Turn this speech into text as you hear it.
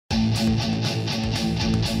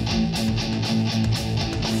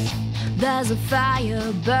There's a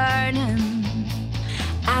fire burning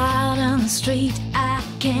out on the street. I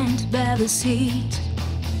can't bear this heat.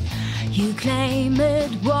 You claim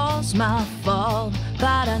it was my fault,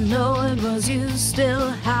 but I know it was you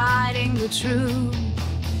still hiding the truth.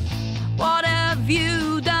 What have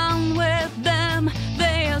you done with them?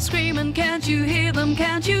 They are screaming, can't you hear them?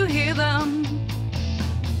 Can't you hear them?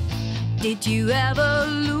 Did you ever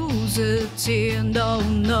lose a tear? No,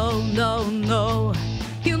 no, no, no.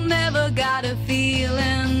 You never got a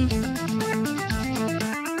feeling.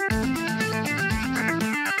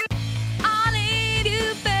 I need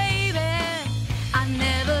you, baby. I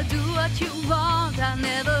never do what you want. I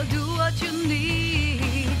never do what you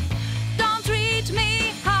need. Don't treat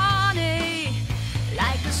me, honey,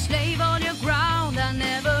 like a slave on your ground. I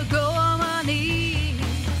never go on my knees.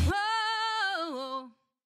 Whoa.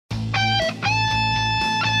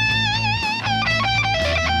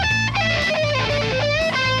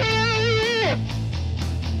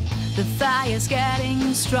 The fire's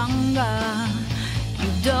getting stronger. You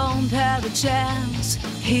don't have a chance.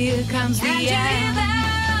 Here comes the end.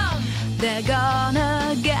 They're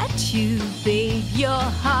gonna get you, babe. Your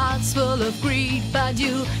heart's full of greed, but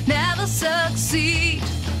you never succeed.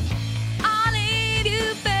 I need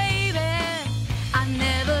you, baby. I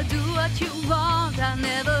never do what you want. I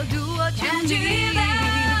never do what you need.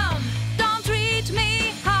 Don't treat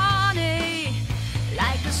me, honey,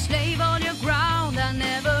 like a slave on your ground. I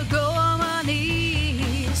never go on my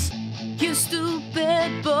knees. You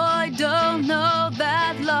stupid boy, don't know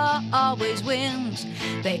that law always wins.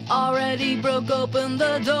 They already broke open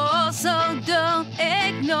the door, so don't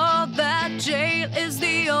ignore that jail is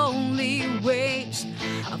the only waste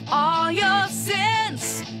of all your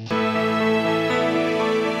sins.